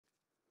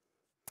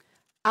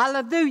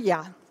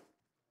Hallelujah.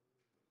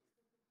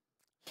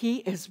 He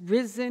is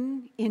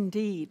risen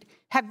indeed.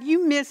 Have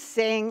you missed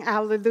saying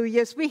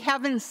hallelujahs? We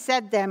haven't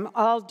said them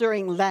all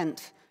during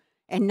Lent.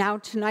 And now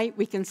tonight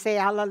we can say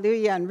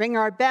hallelujah and ring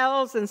our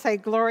bells and say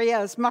Gloria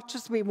as much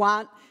as we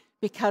want,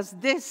 because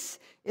this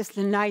is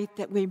the night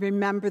that we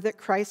remember that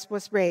Christ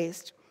was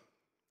raised.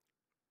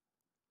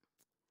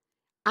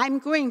 I'm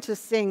going to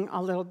sing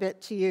a little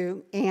bit to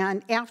you,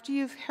 and after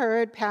you've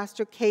heard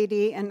Pastor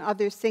Katie and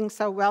others sing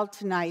so well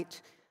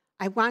tonight,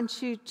 I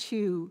want you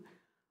to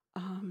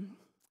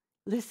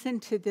listen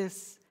to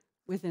this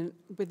with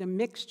a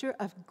mixture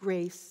of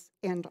grace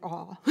and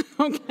awe.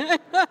 Okay?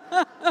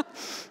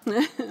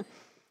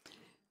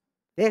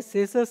 This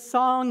is a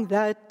song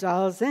that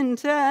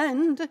doesn't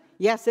end.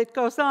 Yes, it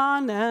goes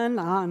on and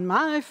on,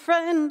 my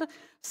friend.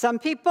 Some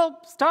people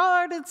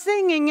started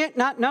singing it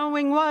not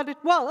knowing what it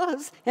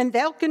was, and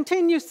they'll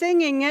continue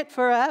singing it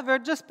forever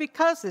just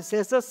because this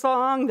is a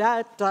song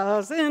that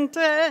doesn't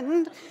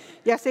end.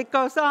 Yes, it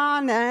goes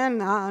on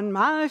and on,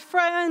 my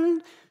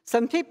friend.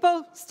 Some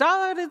people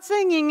started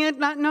singing it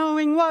not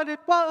knowing what it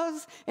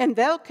was, and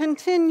they'll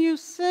continue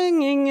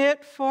singing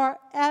it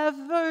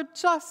forever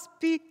just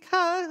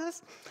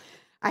because.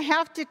 I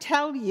have to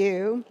tell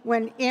you,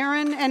 when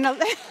Aaron and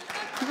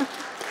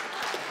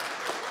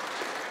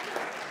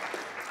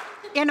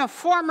in a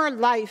former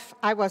life,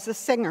 I was a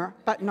singer,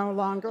 but no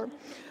longer.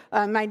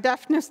 My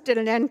deafness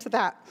didn't end to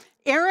that.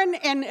 Aaron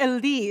and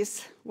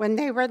Elise, when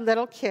they were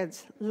little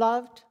kids,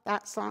 loved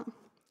that song.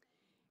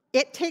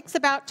 It takes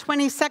about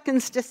 20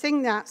 seconds to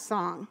sing that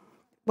song,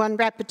 one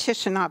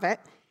repetition of it.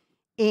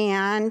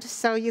 And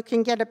so you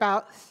can get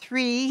about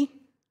 3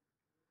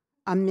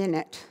 a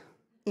minute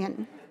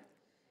in.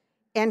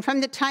 And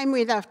from the time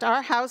we left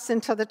our house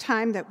until the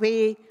time that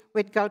we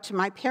would go to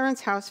my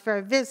parents' house for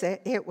a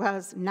visit, it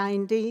was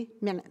 90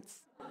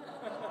 minutes.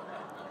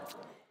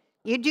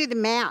 You do the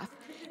math.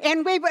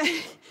 And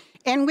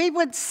we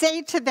would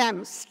say to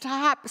them,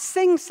 stop,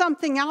 sing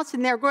something else.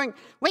 And they're going,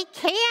 we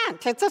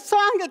can't. It's a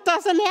song that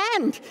doesn't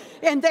end.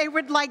 And they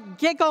would like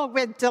giggle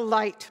with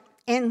delight.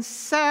 And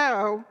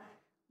so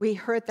we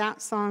heard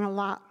that song a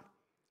lot.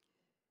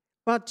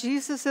 Well,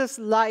 Jesus'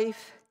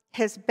 life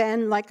has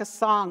been like a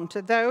song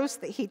to those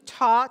that he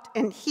taught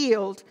and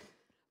healed,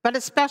 but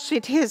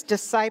especially to his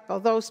disciple,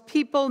 those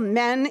people,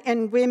 men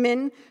and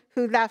women,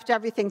 who left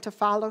everything to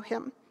follow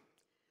him.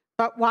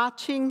 But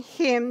watching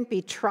him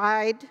be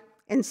tried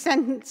and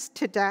sentenced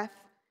to death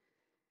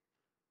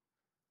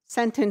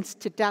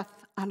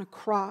on a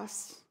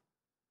cross,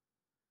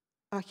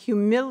 a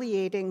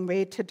humiliating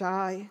way to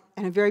die,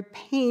 and a very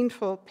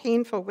painful,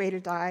 painful way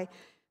to die,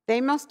 they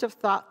must have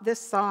thought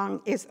this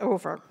song is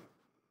over.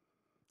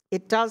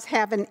 It does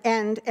have an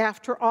end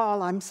after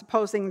all, I'm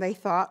supposing they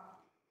thought.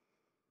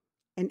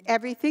 And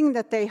everything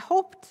that they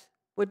hoped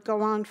would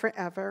go on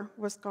forever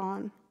was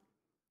gone.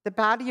 The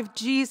body of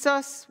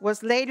Jesus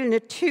was laid in a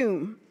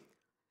tomb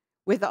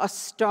with a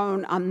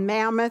stone, a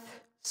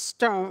mammoth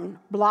stone,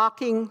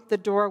 blocking the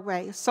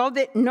doorway so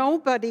that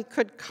nobody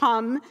could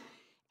come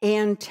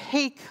and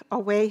take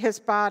away his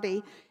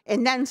body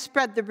and then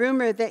spread the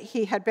rumor that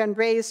he had been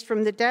raised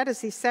from the dead as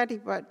he said he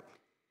would.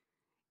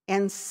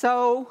 And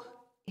so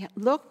it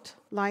looked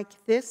like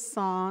this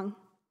song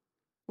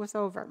was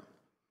over.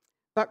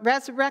 But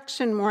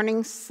resurrection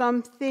morning,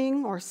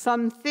 something or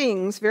some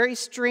things very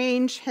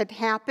strange had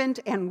happened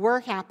and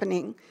were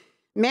happening.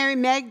 Mary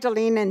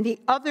Magdalene and the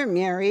other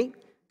Mary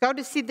go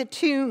to see the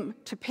tomb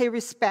to pay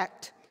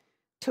respect,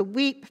 to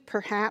weep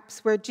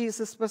perhaps where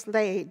Jesus was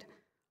laid.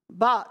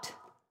 But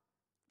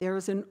there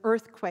is an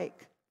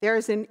earthquake. There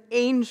is an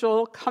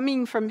angel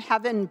coming from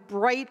heaven,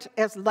 bright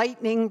as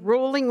lightning,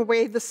 rolling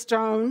away the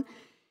stone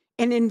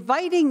and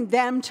inviting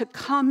them to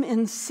come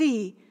and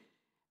see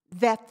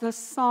that the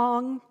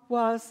song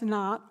was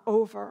not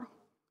over,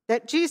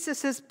 that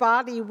Jesus'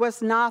 body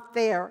was not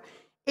there.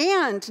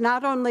 And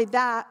not only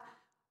that,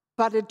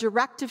 but a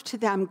directive to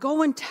them,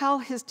 go and tell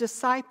his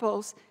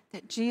disciples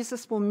that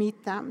Jesus will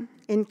meet them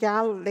in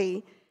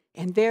Galilee,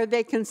 and there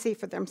they can see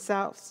for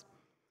themselves.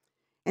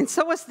 And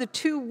so as the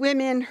two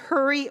women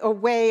hurry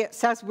away, it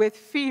says with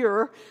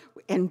fear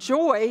and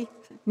joy,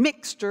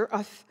 mixture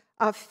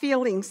of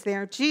feelings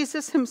there,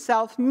 Jesus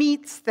himself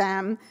meets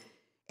them,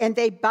 and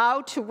they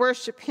bow to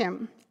worship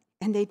him,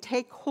 and they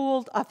take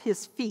hold of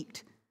his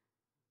feet.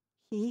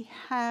 He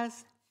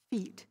has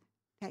feet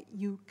that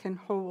you can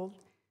hold.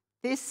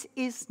 This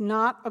is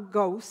not a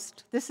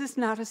ghost. This is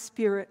not a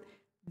spirit.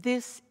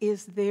 This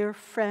is their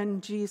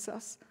friend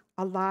Jesus,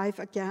 alive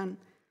again.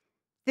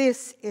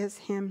 This is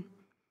him.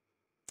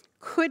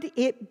 Could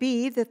it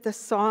be that the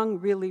song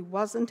really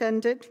wasn't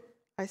ended?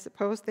 I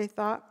suppose they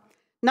thought.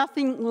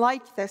 Nothing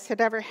like this had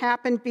ever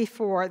happened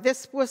before.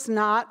 This was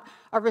not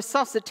a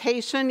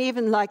resuscitation,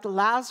 even like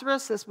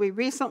Lazarus, as we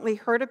recently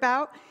heard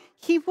about.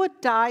 He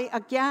would die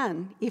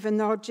again, even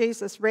though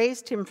Jesus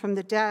raised him from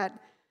the dead.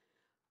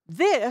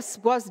 This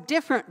was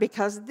different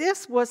because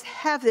this was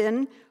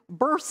heaven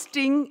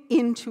bursting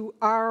into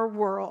our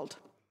world,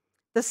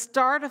 the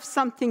start of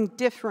something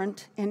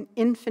different and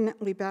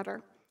infinitely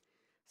better.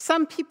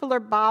 Some people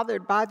are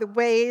bothered by the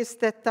ways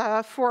that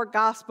the 4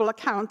 gospel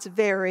accounts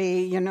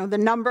vary, the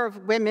number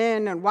of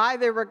women and why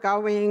they were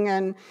going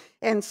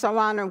and so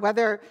on, and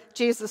whether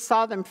Jesus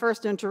saw them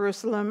first in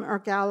Jerusalem or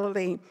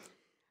Galilee.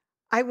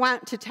 I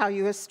want to tell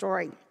you a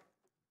story.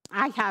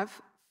 I have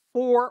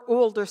 4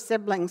 older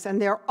siblings, and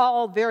they're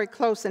all very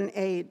close in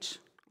age,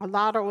 a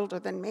lot older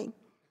than me.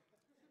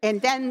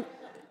 And then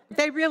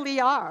they really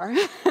are.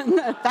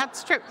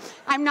 That's true.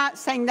 I'm not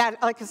saying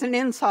that like as an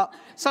insult.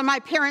 So my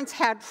parents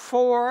had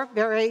 4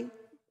 very,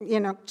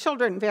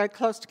 children very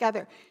close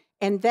together.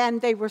 And then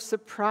they were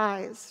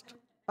surprised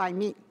by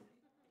me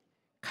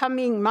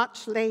coming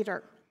much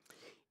later.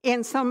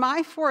 And so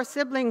my 4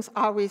 siblings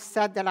always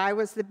said that I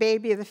was the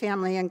baby of the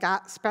family and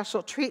got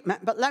special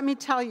treatment. But let me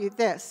tell you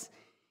this.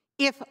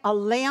 If a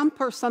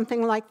lamp or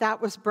something like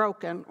that was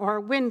broken, or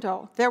a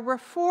window, there were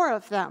 4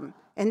 of them.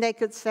 And they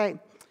could say,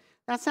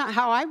 that's not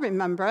how I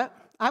remember it.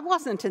 I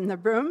wasn't in the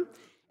room.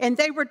 And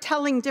they were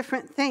telling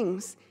different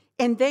things.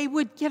 And they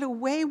would get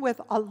away with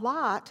a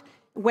lot.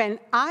 When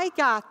I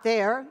got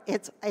there,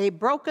 it's a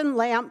broken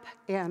lamp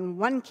and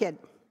 1 kid.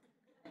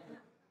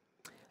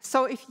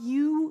 So if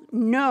you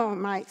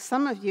know,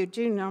 some of you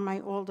do know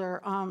my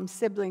older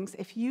siblings,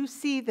 if you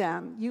see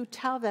them, you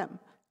tell them,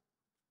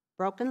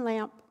 broken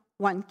lamp,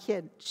 1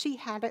 kid. She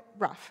had it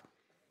rough.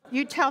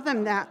 You tell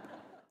them that.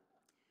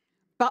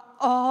 But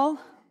all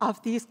of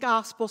these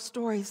gospel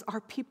stories are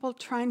people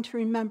trying to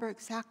remember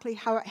exactly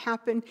how it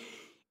happened.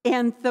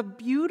 And the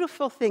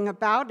beautiful thing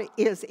about it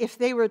is if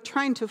they were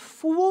trying to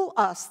fool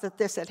us that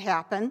this had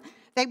happened,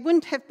 they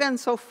wouldn't have been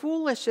so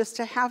foolish as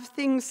to have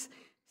things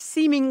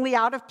seemingly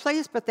out of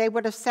place, but they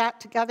would have sat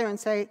together and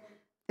say,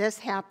 this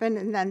happened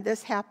and then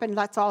this happened,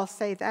 let's all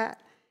say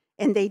that.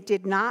 And they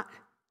did not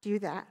do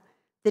that.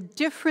 The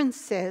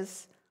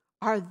differences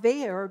are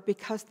there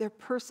because their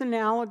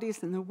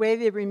personalities and the way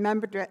they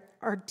remembered it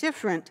are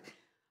different.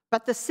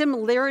 But the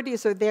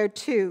similarities are there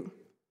too.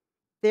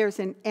 There's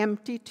an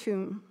empty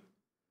tomb.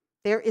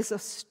 There is a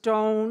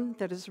stone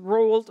that is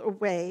rolled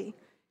away,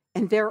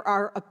 and there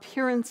are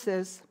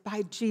appearances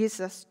by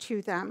Jesus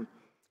to them.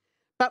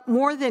 But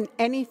more than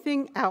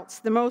anything else,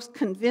 the most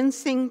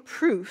convincing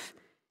proof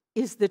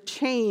is the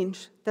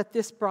change that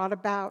this brought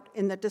about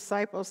in the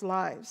disciples'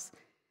 lives.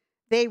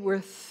 They were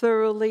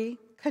thoroughly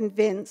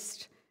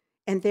convinced,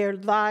 and their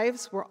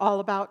lives were all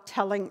about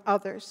telling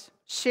others,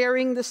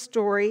 sharing the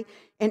story,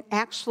 and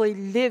actually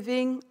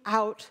living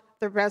out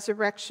the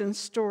resurrection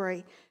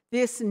story,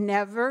 this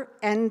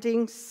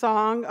never-ending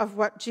song of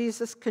what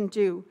Jesus can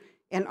do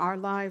in our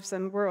lives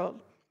and world.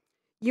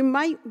 You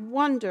might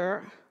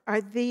wonder,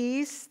 are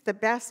these the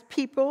best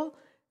people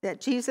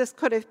that Jesus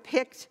could have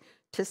picked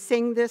to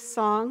sing this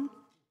song?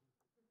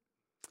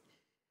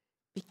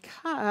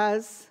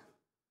 Because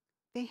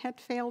they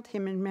had failed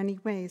him in many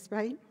ways,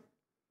 right?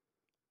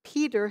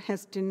 Peter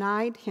has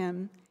denied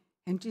him,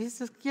 and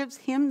Jesus gives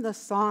him the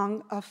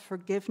song of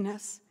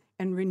forgiveness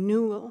and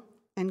renewal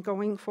and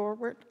going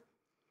forward.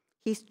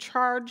 He's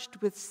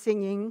charged with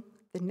singing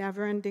the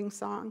never-ending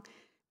song.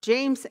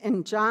 James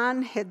and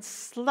John had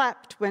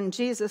slept when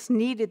Jesus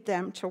needed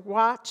them to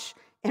watch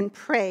and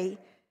pray,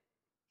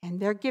 and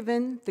they're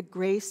given the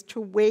grace to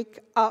wake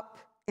up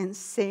and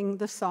sing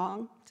the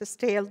song, to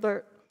stay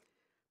alert.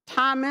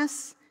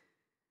 Thomas,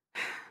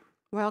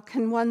 well,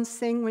 can one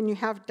sing when you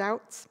have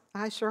doubts?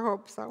 I sure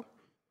hope so.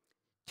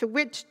 To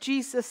which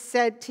Jesus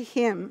said to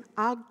him,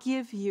 I'll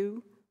give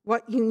you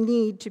what you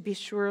need to be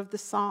sure of the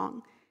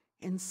song,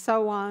 and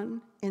so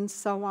on, and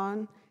so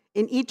on.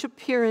 In each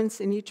appearance,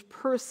 in each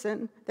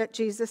person that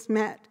Jesus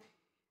met,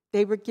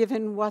 they were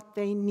given what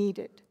they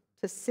needed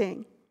to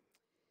sing.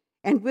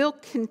 And we'll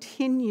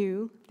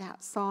continue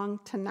that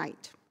song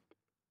tonight.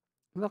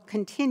 We'll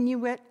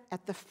continue it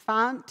at the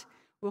font.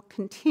 We'll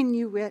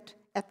continue it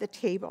at the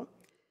table.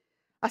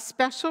 A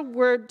special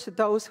word to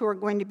those who are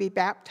going to be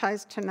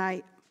baptized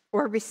tonight,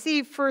 or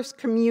receive First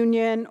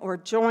Communion, or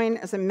join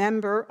as a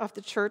member of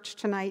the church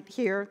tonight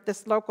here,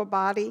 this local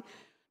body.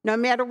 No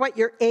matter what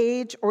your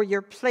age or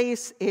your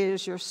place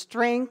is, your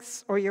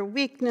strengths or your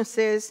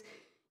weaknesses,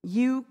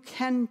 you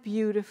can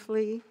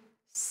beautifully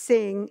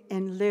sing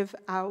and live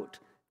out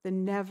the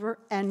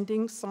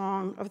never-ending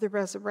song of the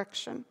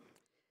resurrection.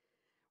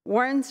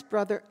 Warren's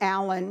brother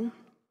Alan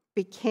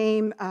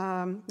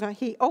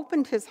he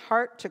opened his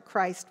heart to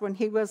Christ when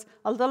he was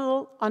a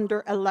little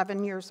under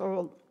 11 years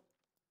old.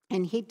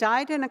 And he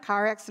died in a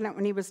car accident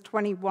when he was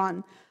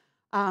 21.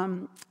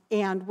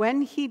 And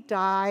when he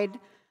died,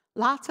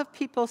 lots of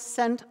people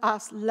sent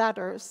us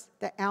letters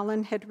that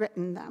Alan had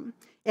written them.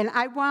 And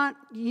I want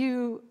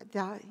you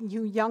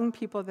young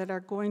people that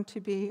are going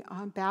to be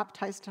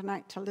baptized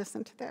tonight to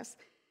listen to this.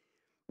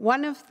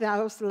 One of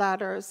those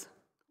letters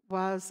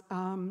was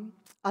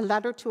a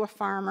letter to a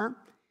farmer.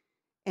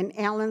 And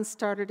Alan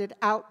started it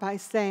out by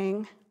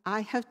saying,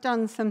 I have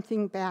done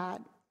something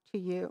bad to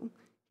you.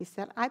 He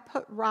said, I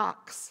put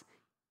rocks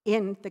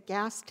in the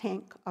gas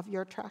tank of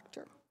your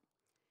tractor.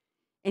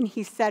 And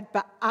he said,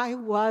 but I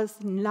was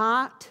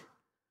not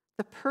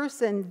the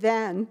person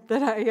then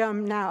that I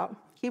am now.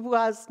 He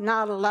was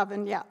not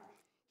 11 yet.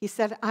 He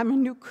said, I'm a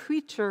new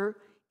creature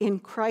in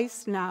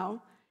Christ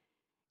now,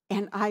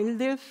 and I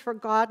live for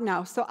God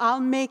now, so I'll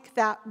make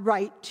that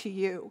right to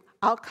you.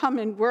 I'll come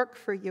and work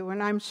for you.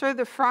 And I'm sure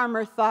the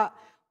farmer thought,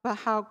 well,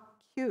 how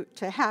cute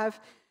to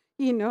have,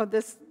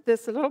 this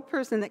little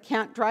person that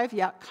can't drive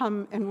yet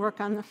come and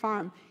work on the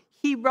farm.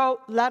 He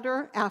wrote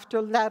letter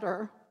after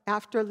letter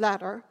after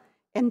letter,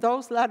 and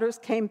those letters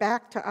came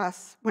back to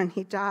us when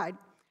he died.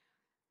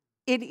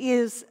 It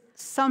is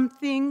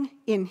something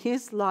in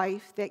his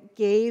life that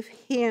gave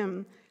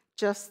him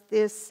just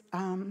this,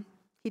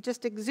 he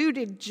just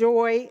exuded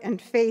joy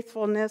and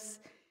faithfulness,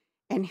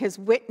 and his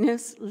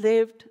witness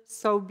lived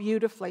so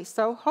beautifully.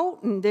 So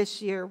Houghton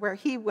this year, where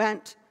he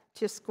went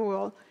to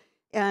school,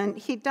 and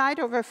he died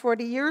over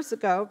 40 years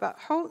ago, but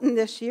Houghton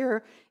this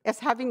year is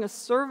having a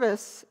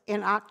service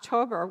in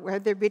October where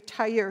they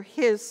retire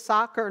his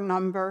soccer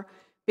number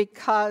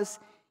because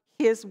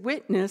his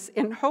witness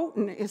in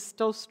Houghton is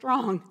still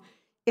strong.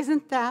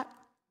 Isn't that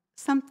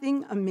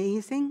something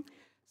amazing?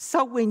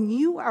 So when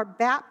you are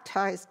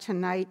baptized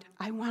tonight,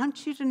 I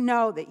want you to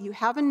know that you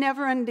have a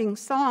never-ending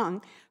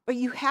song, but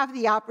you have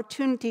the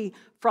opportunity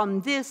from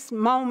this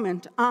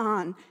moment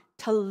on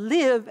to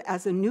live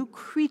as a new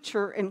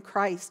creature in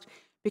Christ.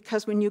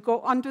 Because when you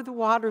go under the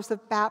waters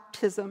of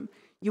baptism,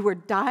 you are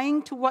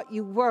dying to what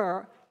you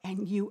were,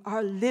 and you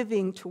are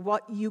living to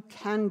what you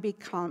can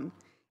become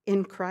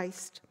in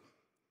Christ.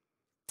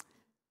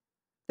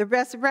 The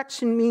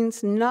resurrection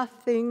means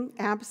nothing,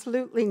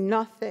 absolutely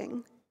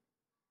nothing,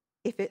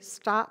 if it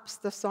stops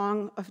the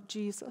song of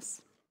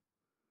Jesus.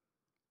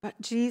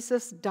 But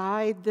Jesus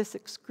died this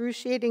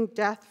excruciating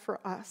death for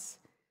us,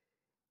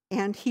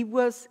 and he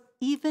was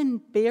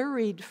even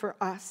buried for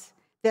us.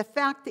 The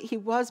fact that he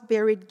was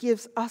buried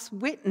gives us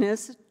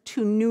witness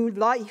to new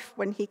life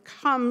when he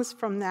comes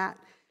from that.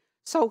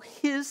 So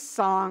his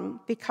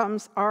song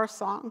becomes our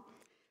song.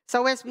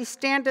 So as we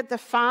stand at the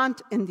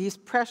font and these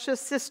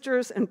precious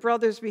sisters and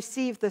brothers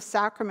receive the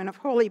sacrament of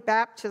holy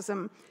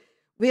baptism,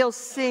 we'll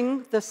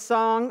sing the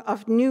song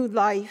of new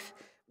life.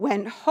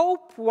 When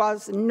hope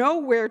was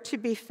nowhere to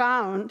be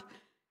found,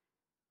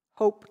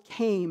 hope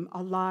came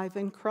alive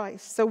in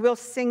Christ. So we'll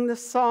sing the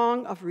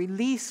song of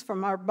release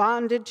from our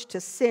bondage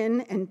to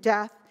sin and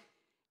death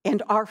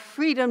and our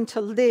freedom to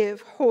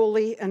live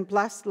holy and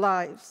blessed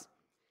lives.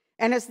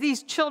 And as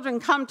these children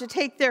come to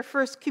take their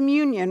first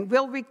communion,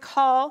 we'll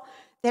recall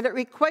that it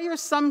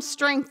requires some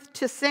strength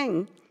to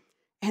sing,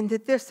 and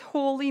that this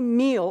holy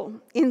meal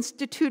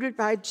instituted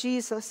by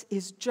Jesus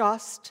is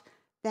just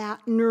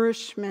that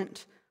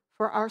nourishment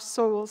for our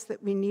souls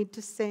that we need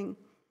to sing.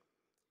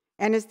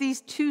 And as these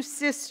two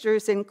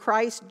sisters in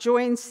Christ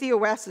join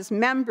COS as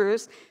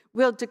members,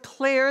 we'll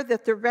declare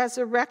that the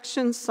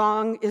resurrection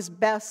song is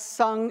best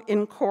sung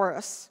in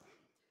chorus.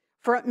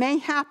 For it may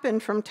happen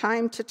from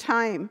time to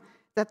time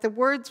that the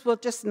words will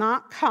just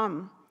not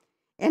come.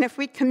 And if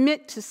we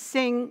commit to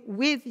sing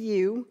with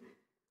you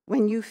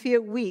when you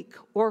feel weak,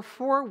 or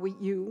for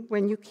you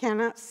when you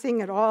cannot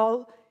sing at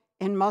all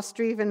and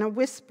muster even a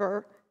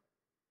whisper,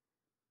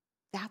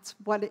 that's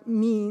what it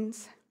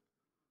means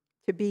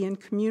to be in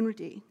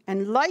community.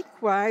 And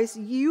likewise,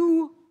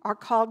 you are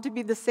called to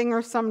be the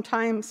singer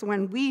sometimes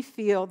when we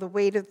feel the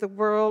weight of the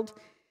world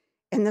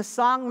and the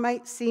song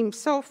might seem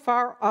so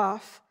far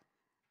off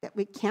that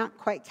we can't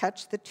quite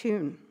catch the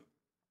tune.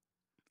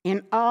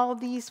 In all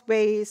these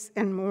ways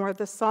and more,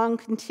 the song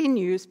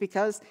continues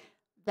because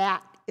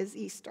that is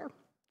Easter.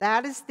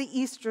 That is the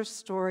Easter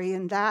story,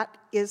 and that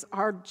is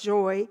our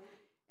joy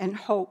and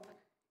hope.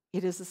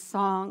 It is a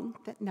song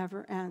that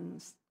never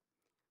ends.